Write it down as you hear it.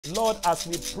Lord, as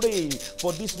we pray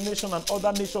for this nation and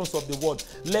other nations of the world,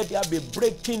 let there be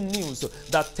breaking news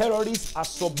that terrorists are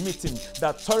submitting,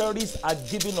 that terrorists are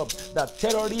giving up, that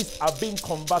terrorists are being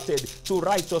converted to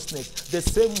righteousness. The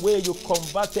same way you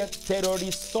converted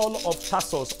terrorist Saul of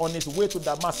Tarsus on his way to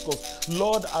Damascus.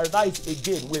 Lord, arise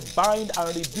again. We bind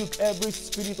and rebuke every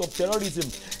spirit of terrorism,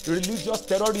 religious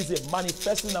terrorism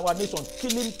manifesting in our nation,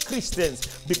 killing Christians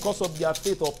because of their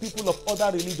faith or people of other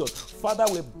religions. Father,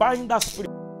 we bind that spirit.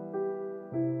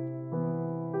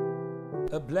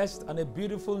 A blessed and a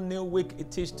beautiful new week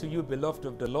it is to you, beloved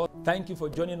of the Lord. Thank you for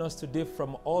joining us today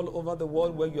from all over the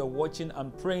world where you are watching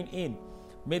and praying in.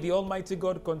 May the Almighty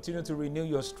God continue to renew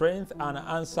your strength and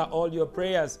answer all your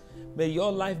prayers. May your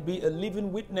life be a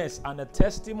living witness and a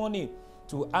testimony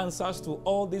to answers to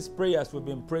all these prayers we've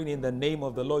been praying in the name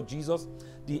of the Lord Jesus.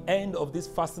 The end of this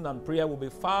fasting and prayer will be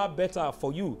far better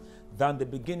for you than the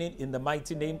beginning in the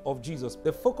mighty name of Jesus.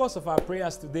 The focus of our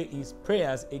prayers today is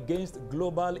prayers against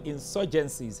global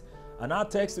insurgencies. And our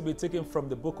text will be taken from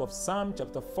the book of Psalm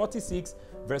chapter 46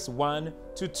 verse 1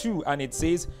 to 2. And it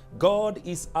says, God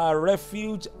is our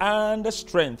refuge and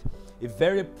strength, a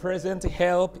very present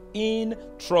help in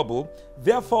trouble.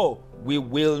 Therefore, we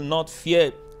will not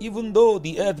fear, even though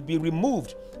the earth be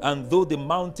removed, and though the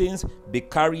mountains be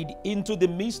carried into the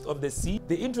midst of the sea.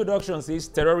 The introduction says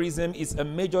terrorism is a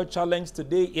major challenge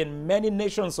today in many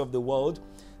nations of the world.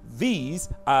 These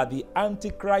are the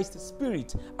Antichrist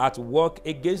spirit at work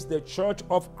against the church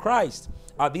of Christ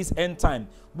at this end time.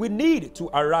 We need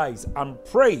to arise and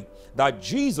pray that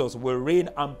Jesus will reign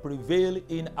and prevail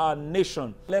in our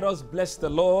nation. Let us bless the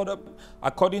Lord.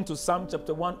 According to Psalm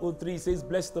chapter 103, it says,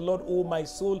 bless the Lord, O my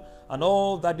soul, and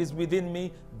all that is within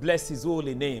me, bless his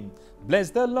holy name. Bless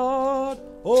the Lord,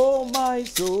 O my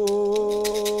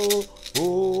soul,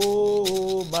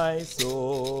 O my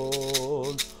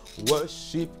soul.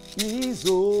 Worship his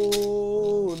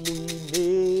holy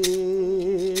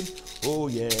name. Oh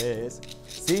yes,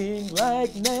 sing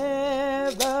like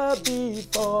never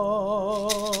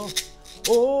before.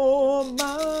 Oh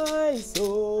my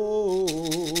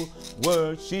soul,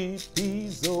 worship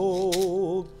his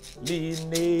holy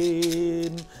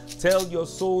name. Tell your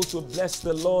soul to bless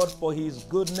the Lord for his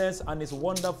goodness and his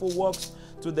wonderful works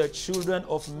to the children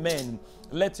of men.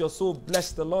 Let your soul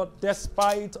bless the Lord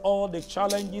despite all the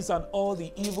challenges and all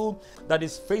the evil that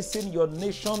is facing your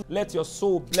nation. Let your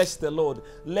soul bless the Lord.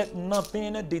 Let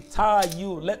nothing deter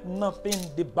you. Let nothing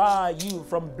debar you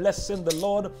from blessing the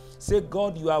Lord. Say,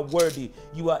 God, you are worthy.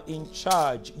 You are in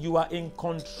charge. You are in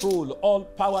control. All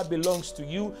power belongs to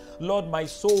you. Lord, my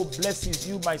soul blesses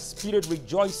you. My spirit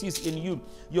rejoices in you.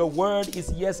 Your word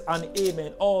is yes and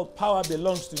amen. All power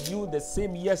belongs to you, the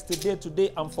same yesterday,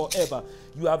 today, and forever.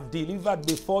 You have delivered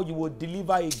before, you will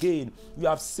deliver again. You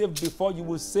have saved before, you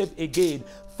will save again.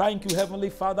 Thank you,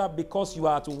 Heavenly Father, because you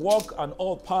are at work and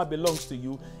all power belongs to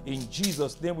you. In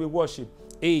Jesus' name we worship.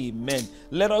 Amen.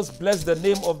 Let us bless the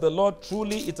name of the Lord.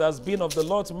 Truly, it has been of the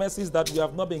Lord's mercies that we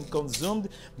have not been consumed,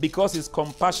 because his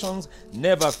compassions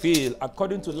never fail.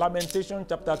 According to Lamentation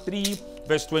chapter 3,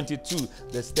 verse 22,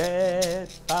 the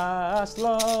steadfast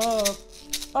love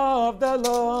of the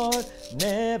Lord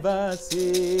never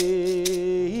ceases.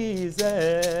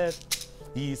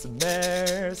 His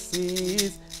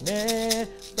mercies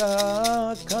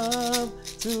never come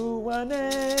to an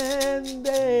end.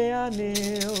 They are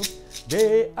new.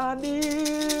 They are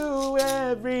new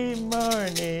every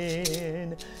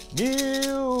morning.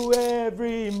 New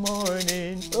every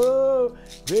morning. Oh,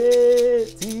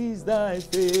 great is thy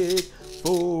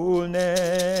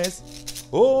faithfulness.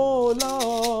 Oh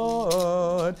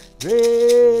Lord,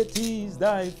 great is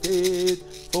thy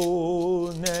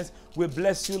faithfulness. We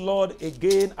bless you, Lord,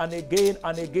 again and again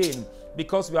and again,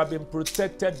 because we have been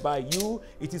protected by you.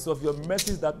 It is of your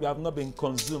mercies that we have not been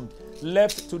consumed.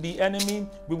 Left to the enemy,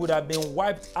 we would have been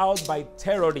wiped out by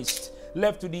terrorists.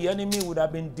 Left to the enemy, we would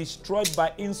have been destroyed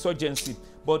by insurgency.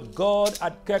 But God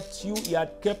had kept you, he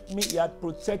had kept me, he had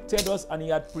protected us, and he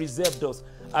had preserved us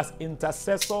as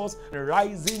intercessors,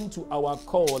 rising to our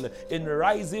call, in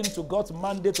rising to God's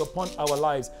mandate upon our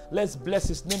lives. Let's bless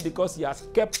his name, because he has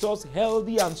kept us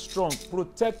healthy and strong,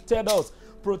 protected us,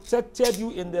 protected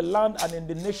you in the land and in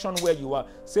the nation where you are.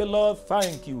 Say, Lord,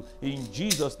 thank you. In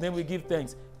Jesus' name we give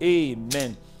thanks.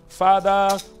 Amen.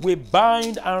 Father, we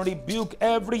bind and rebuke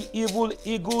every evil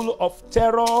eagle of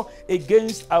terror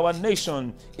against our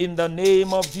nation in the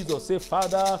name of Jesus. Say,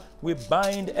 Father, we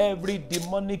bind every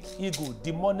demonic eagle,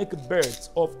 demonic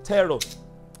birds of terror,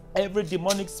 every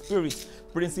demonic spirit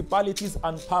principalities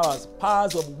and powers,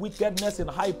 powers of wickedness in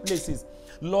high places,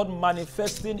 Lord,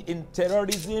 manifesting in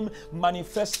terrorism,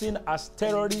 manifesting as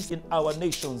terrorists in our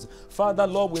nations. Father,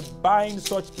 Lord, we bind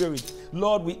such spirits.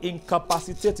 Lord, we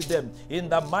incapacitate them in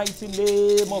the mighty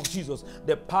name of Jesus.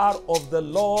 The power of the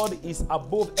Lord is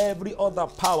above every other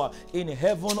power in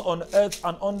heaven, on earth,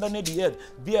 and underneath the earth.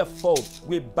 Therefore,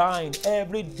 we bind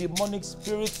every demonic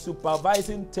spirit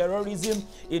supervising terrorism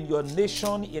in your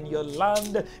nation, in your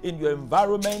land, in your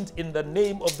environment, in the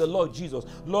name of the Lord Jesus.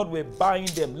 Lord, we bind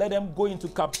them. Let them go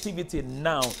into captivity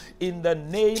now. In the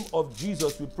name of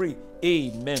Jesus, we pray.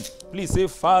 Amen. Please say,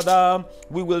 Father,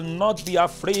 we will not be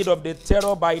afraid of the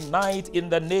terror by night in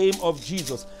the name of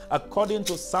Jesus. According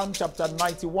to Psalm chapter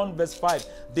 91 verse 5,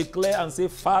 declare and say,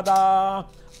 Father,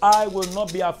 I will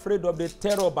not be afraid of the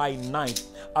terror by night.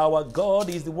 Our God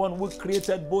is the one who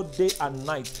created both day and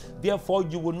night. Therefore,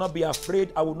 you will not be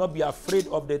afraid. I will not be afraid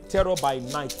of the terror by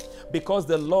night, because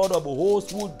the Lord of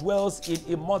hosts, who dwells in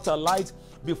immortal light,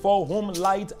 before whom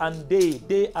light and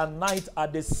day and night are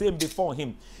the same before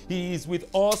him. He is with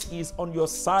us, he is on your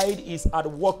side, he is at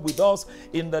work with us.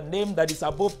 In the name that is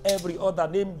above every other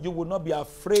name, you will not be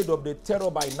afraid of the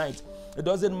terror by night. It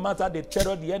doesn't matter the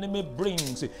terror the enemy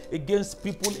brings against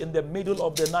people in the middle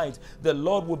of the night. The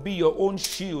Lord will be your own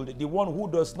shield, the one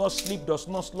who does not sleep, does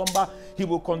not slumber. He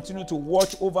will continue to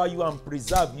watch over you and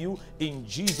preserve you. In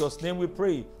Jesus' name we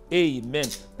pray. Amen.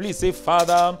 Please say,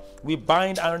 Father, we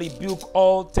bind and rebuke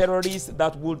all terrorists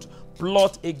that would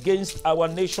plot against our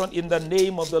nation in the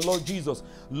name of the Lord Jesus.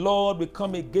 Lord, we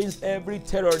come against every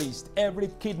terrorist, every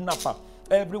kidnapper,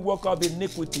 every worker of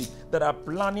iniquity that are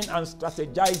planning and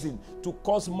strategizing to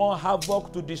cause more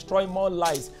havoc, to destroy more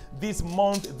lives this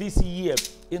month, this year,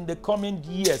 in the coming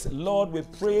years. Lord, we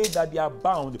pray that they are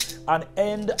bound. An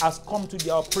end has come to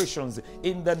their operations.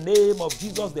 In the name of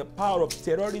Jesus, the power of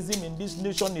terrorism in this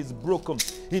nation is broken.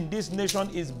 In this nation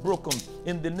is broken.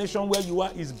 In the nation where you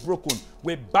are is broken.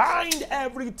 We bind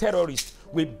every terrorist.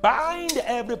 We bind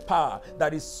every power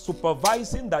that is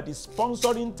supervising, that is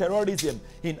sponsoring terrorism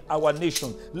in our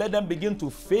nation. Let them begin to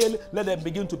fail. Let them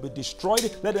begin to be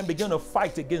destroyed. Let them begin to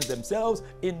fight against themselves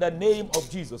in the name of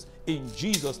Jesus. In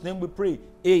Jesus' name we pray.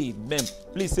 Amen.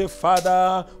 Please say,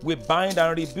 Father, we bind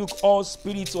and rebuke all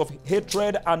spirits of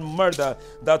hatred and murder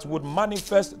that would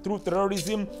manifest through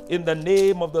terrorism in the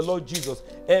name of the Lord Jesus.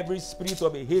 Every spirit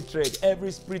of hatred,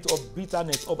 every spirit of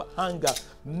bitterness, of anger,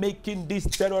 making these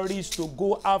terrorists to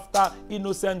go after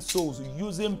innocent souls,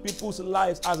 using people's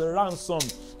lives as a ransom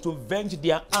to venge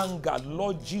their anger.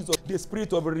 Lord Jesus, the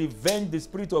spirit of revenge, the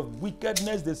spirit of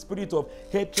wickedness, the spirit of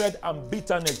hatred and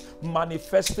bitterness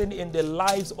manifesting in the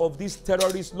lives of these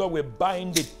terrorists, Lord, we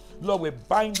bind it. Lord, we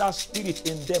bind that spirit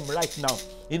in them right now.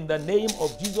 In the name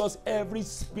of Jesus, every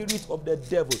spirit of the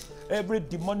devil, every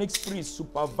demonic spirit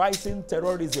supervising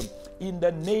terrorism, in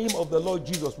the name of the Lord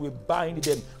Jesus, we bind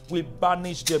them, we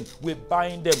banish them, we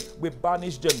bind them, we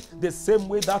banish them. The same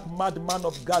way that madman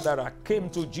of Gadara came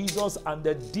to Jesus and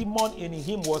the demon in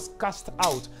him was cast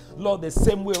out. Lord, the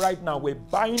same way right now, we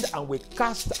bind and we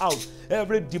cast out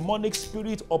every demonic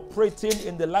spirit operating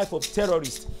in the life of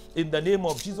terrorists. In the name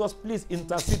of Jesus, please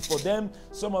intercede for them.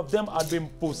 Some of them have been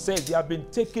possessed, they have been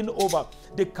taken over.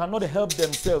 They cannot help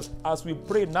themselves. As we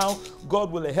pray now,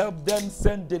 God will help them,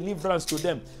 send deliverance to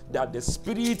them, that the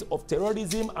spirit of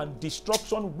terrorism and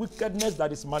destruction, wickedness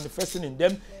that is manifesting in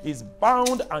them is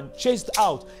bound and chased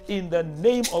out. In the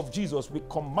name of Jesus, we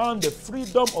command the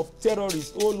freedom of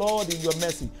terrorists. Oh Lord, in your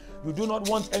mercy, you do not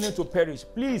want any to perish.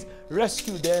 Please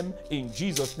rescue them. In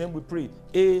Jesus' name we pray.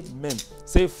 Amen.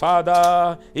 Say,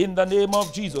 Father, in the name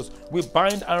of Jesus, we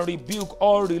bind and rebuke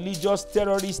all religious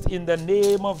terrorists in the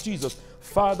name of Jesus.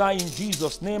 Father, in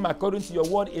Jesus' name, according to your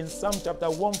word in Psalm chapter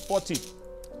 140,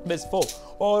 verse 4,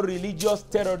 all religious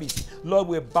terrorists, Lord,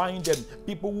 we bind them.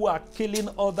 People who are killing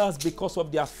others because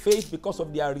of their faith, because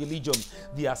of their religion.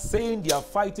 They are saying they are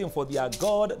fighting for their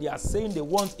God. They are saying they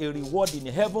want a reward in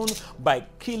heaven by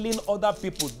killing other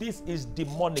people. This is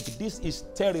demonic. This is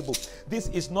terrible. This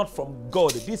is not from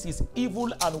God. This is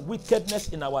evil and wickedness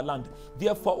in our land.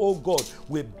 Therefore, oh God,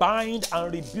 we bind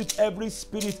and rebuke every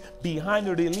spirit behind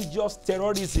religious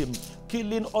terrorism,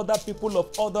 killing other people of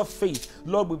other faith.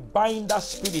 Lord, we bind that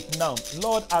spirit now.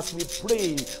 Lord, as we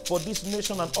pray for this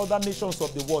nation and other nations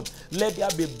of the world, let there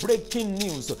be breaking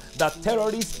news that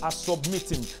terrorists are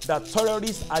submitting, that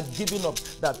terrorists are giving up,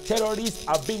 that terrorists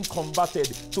are being converted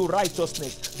to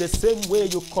righteousness. The same way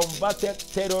you converted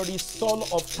terrorist Saul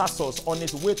of Tarsus on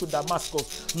his way to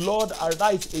Damascus. Lord,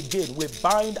 arise again. We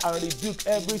bind and rebuke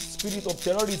every spirit of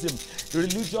terrorism,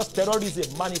 religious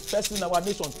terrorism manifesting in our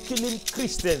nation, killing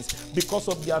Christians because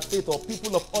of their faith, or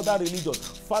people of other religions.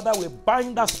 Father, we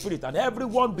bind that spirit and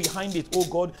everyone behind it, oh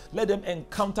God. Let them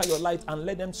encounter your light and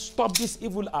let them stop this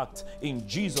evil act. In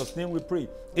Jesus' name we pray.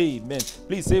 Amen.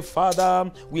 Please say, Father,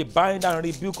 we bind and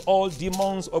rebuke all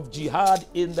demons of jihad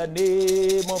in the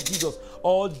name of Jesus.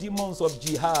 All demons of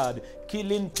jihad,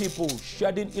 killing people,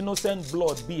 shedding innocent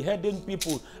blood, beheading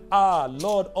people.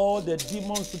 Lord, all the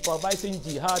demons supervising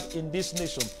jihad in this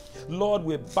nation, Lord,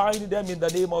 we bind them in the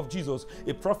name of Jesus.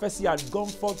 A prophecy had gone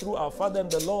forth through our Father and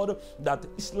the Lord that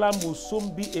Islam will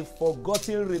soon be a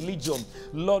forgotten religion.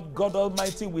 Lord God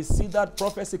Almighty, we see that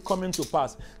prophecy coming to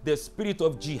pass. The spirit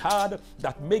of jihad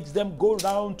that makes them go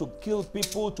around to kill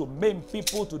people, to maim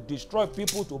people, to destroy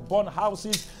people, to burn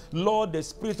houses. Lord, the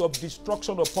spirit of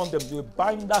destruction upon them, we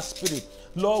bind that spirit.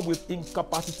 Lord, we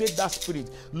incapacitate that spirit.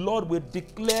 Lord, we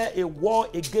declare a war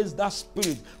against that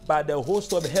spirit by the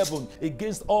host of heaven,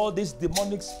 against all this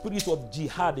demonic spirit of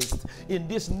jihadists in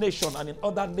this nation and in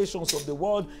other nations of the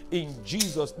world. In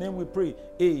Jesus' name we pray.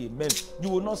 Amen. You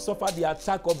will not suffer the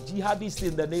attack of jihadists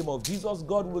in the name of Jesus.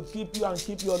 God will keep you and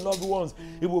keep your loved ones.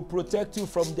 He will protect you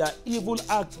from their evil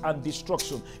acts and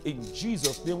destruction. In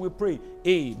Jesus' name we pray.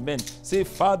 Amen. Say,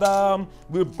 Father,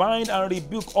 we bind and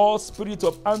rebuke all spirit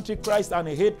of antichrist and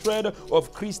hatred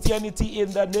of Christianity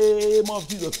in the name of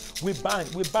Jesus. We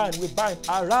bind, we bind, we bind.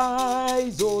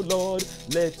 Arise, O Lord,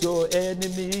 let your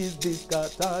enemies be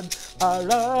scattered.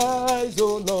 Arise,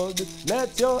 O Lord,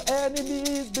 let your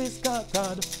enemies be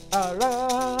scattered.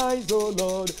 Arise, O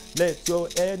Lord, let your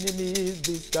enemies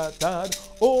be scattered.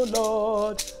 O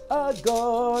Lord, our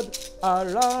God,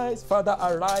 arise. Father,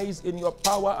 arise in your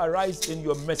power, arise in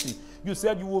your mercy. You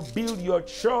said you will build your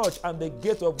church and the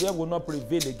gate of hell will not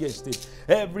prevail against it.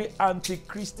 Every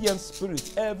anti-Christian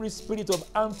spirit, every spirit of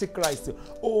antichrist,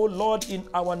 oh Lord, in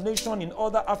our nation, in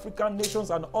other African nations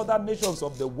and other nations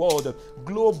of the world,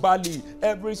 globally,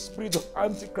 every spirit of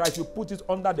antichrist, you put it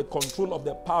under the control of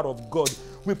the power of God.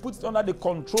 We put it under the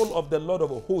control of the Lord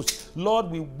of hosts. Lord,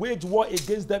 we wage war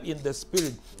against them in the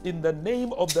spirit. In the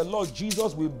name of the Lord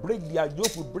Jesus, we break their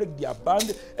yoke, we break their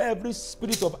band. Every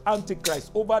spirit of antichrist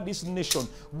over this nation,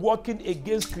 working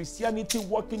against Christianity,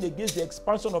 working against the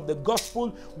expansion of the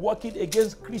gospel, working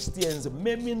against Christians,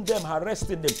 maiming them,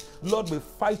 arresting them. Lord, we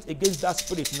fight against that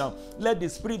spirit now. Let the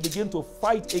spirit begin to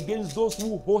fight against those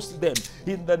who host them.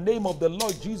 In the name of the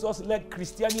Lord Jesus, let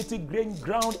Christianity gain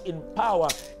ground in power,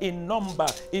 in number,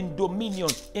 in dominion,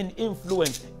 in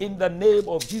influence. In the name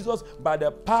of Jesus, by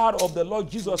the power of the Lord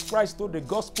Jesus Christ to the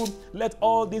gospel, let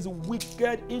all these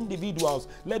wicked individuals,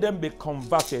 let them be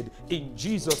converted. In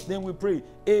Jesus' name we pray.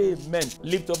 Amen.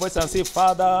 Lift your voice and say,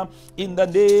 Father, in the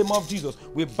name of Jesus,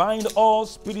 we bind all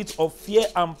spirits of fear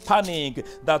and panic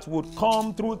that would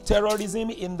come through terrorism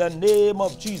in the name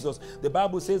of Jesus. The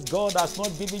Bible says God has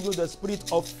not given you the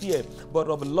spirit of fear, but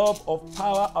of love, of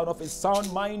power, and of a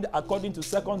sound mind, according to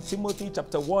 2 Timothy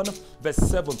chapter 1, verse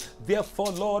 7.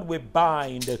 Therefore, Lord, we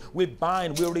bind, we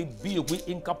rebuke, we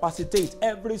incapacitate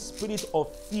every spirit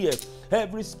of fear,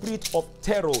 every spirit of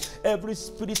terror, every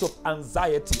spirit of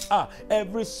anxiety,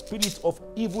 every spirit of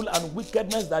evil and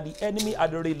wickedness that the enemy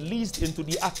had released into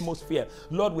the atmosphere.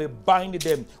 Lord, we bind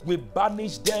them, we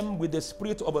banish them with the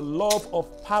spirit of love,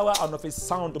 of power, and of a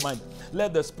sound mind.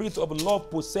 Let the spirit of love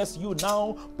possess you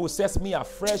now, possess me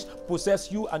afresh,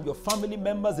 possess you and your family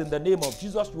members in the name of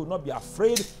Jesus. You will not be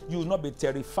afraid, you will not be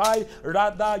terrified,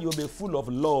 rather you'll be full of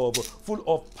love, full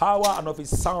of power and of a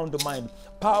sound mind.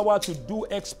 Power to do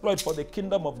exploit for the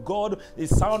kingdom of God, a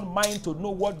sound mind to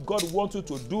know what God wants you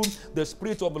to do, the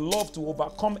spirit of love to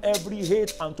overcome every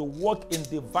hate and to walk in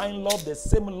divine love, the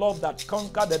same love that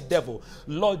conquered the devil.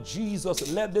 Lord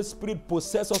Jesus, let the spirit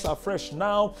possess us afresh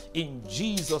now. In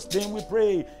Jesus' name we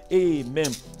pray.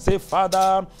 Amen. Say,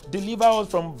 Father, deliver us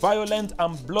from violent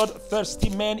and bloodthirsty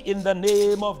men in the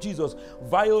name of Jesus.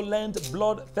 Violent,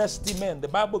 bloodthirsty men. The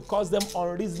Bible calls them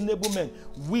unreasonable men,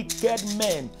 wicked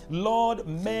men. Lord,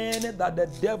 men that the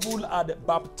devil had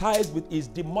baptized with his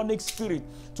demonic spirit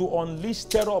to unleash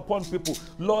terror upon people.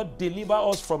 Lord, deliver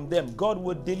us from them. God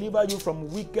will deliver you from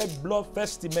wicked,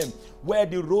 bloodthirsty men. Where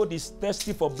the road is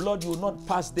thirsty for blood, you will not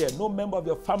pass there. No member of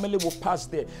your family will pass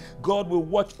there. God will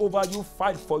watch over you,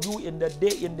 fight for you in the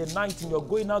day, in the night, in your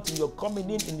going out, in your coming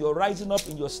in your rising up,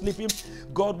 in your sleeping.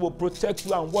 God will protect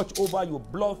you and watch over you.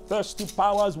 Bloodthirsty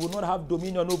powers will not have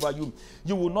dominion over you.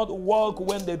 You will not walk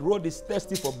when the road is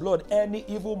thirsty for blood. Any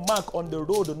evil mark on the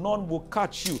road, none will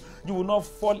catch you. You will not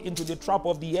fall into the trap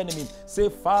of the enemy. Say,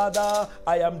 Father,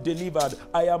 I am delivered.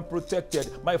 I am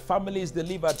protected. My family is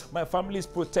delivered. My family is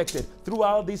protected.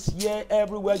 Throughout this year,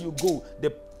 everywhere you go,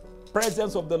 the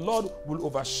presence of the Lord will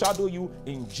overshadow you.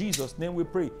 In Jesus' name we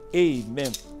pray.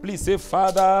 Amen. Please say,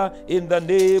 Father, in the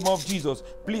name of Jesus,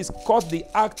 please cut the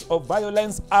act of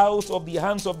violence out of the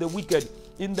hands of the wicked.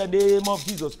 In the name of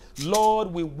Jesus,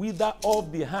 Lord, we wither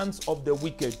off the hands of the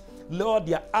wicked. Lord,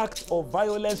 their act of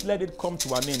violence, let it come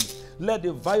to an end. Let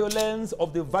the violence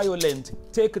of the violent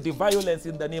take the violence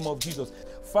in the name of Jesus.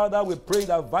 Father, we pray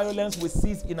that violence will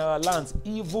cease in our lands.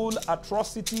 Evil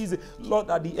atrocities, Lord,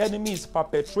 that the enemy is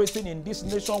perpetrating in this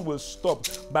nation will stop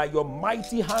by your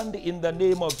mighty hand in the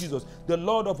name of Jesus. The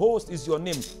Lord of hosts is your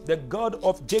name. The God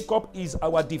of Jacob is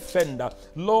our defender.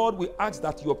 Lord, we ask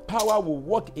that your power will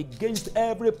work against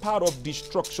every power of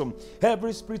destruction,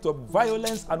 every spirit of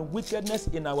violence and wickedness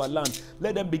in our land.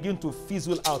 Let them begin to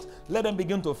fizzle out. Let them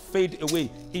begin to fade away.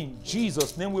 In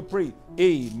Jesus' name we pray.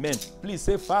 Amen. Please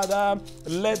say, Father,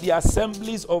 let the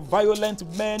assemblies of violent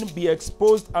men be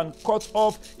exposed and cut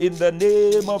off in the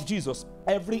name of Jesus.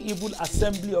 Every evil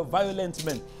assembly of violent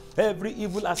men, every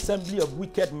evil assembly of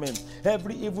wicked men,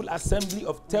 every evil assembly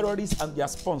of terrorists and their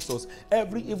sponsors,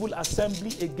 every evil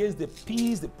assembly against the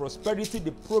peace, the prosperity,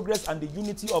 the progress, and the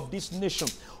unity of this nation,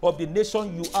 of the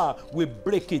nation you are, we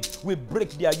break it. We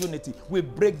break their unity. We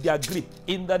break their grip.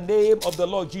 In the name of the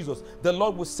Lord Jesus, the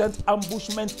Lord will send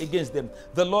ambushment against them.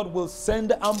 The Lord will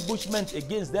send ambushment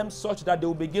against them such that they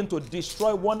will begin to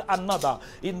destroy one another.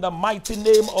 In the mighty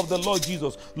name of the Lord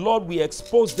Jesus, Lord, we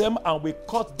expose them and we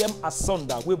cut them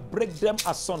asunder. We break them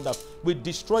asunder. We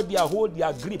destroy their hold,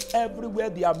 their grip, everywhere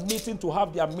they are meeting to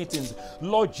have their meetings.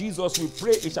 Lord Jesus, we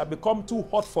pray it shall become too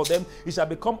hot for them. It shall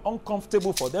become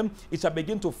uncomfortable for them. It shall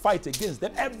begin to fight against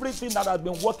them. Everything that has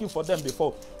been working for them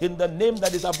before, in the name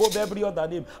that is above every other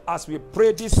name, as we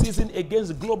pray this season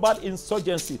against global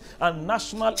insurgency and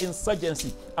national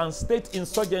insurgency and state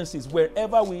insurgencies,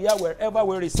 wherever we are, wherever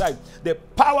we reside, the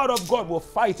power of God will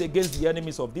fight against the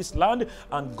enemies of this land,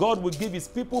 and God will give his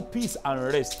people peace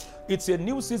and rest. It's a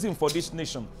new season for this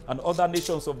nation and other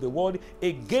nations of the world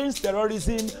against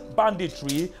terrorism,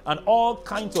 banditry, and all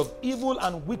kinds of evil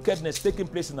and wickedness taking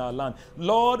place in our land.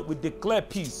 Lord, we declare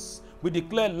peace. We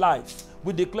declare life.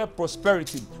 We declare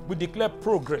prosperity. We declare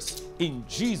progress. In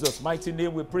Jesus' mighty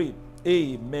name we pray.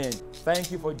 Amen.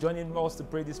 Thank you for joining us to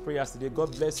pray these prayers today.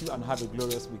 God bless you and have a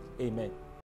glorious week. Amen.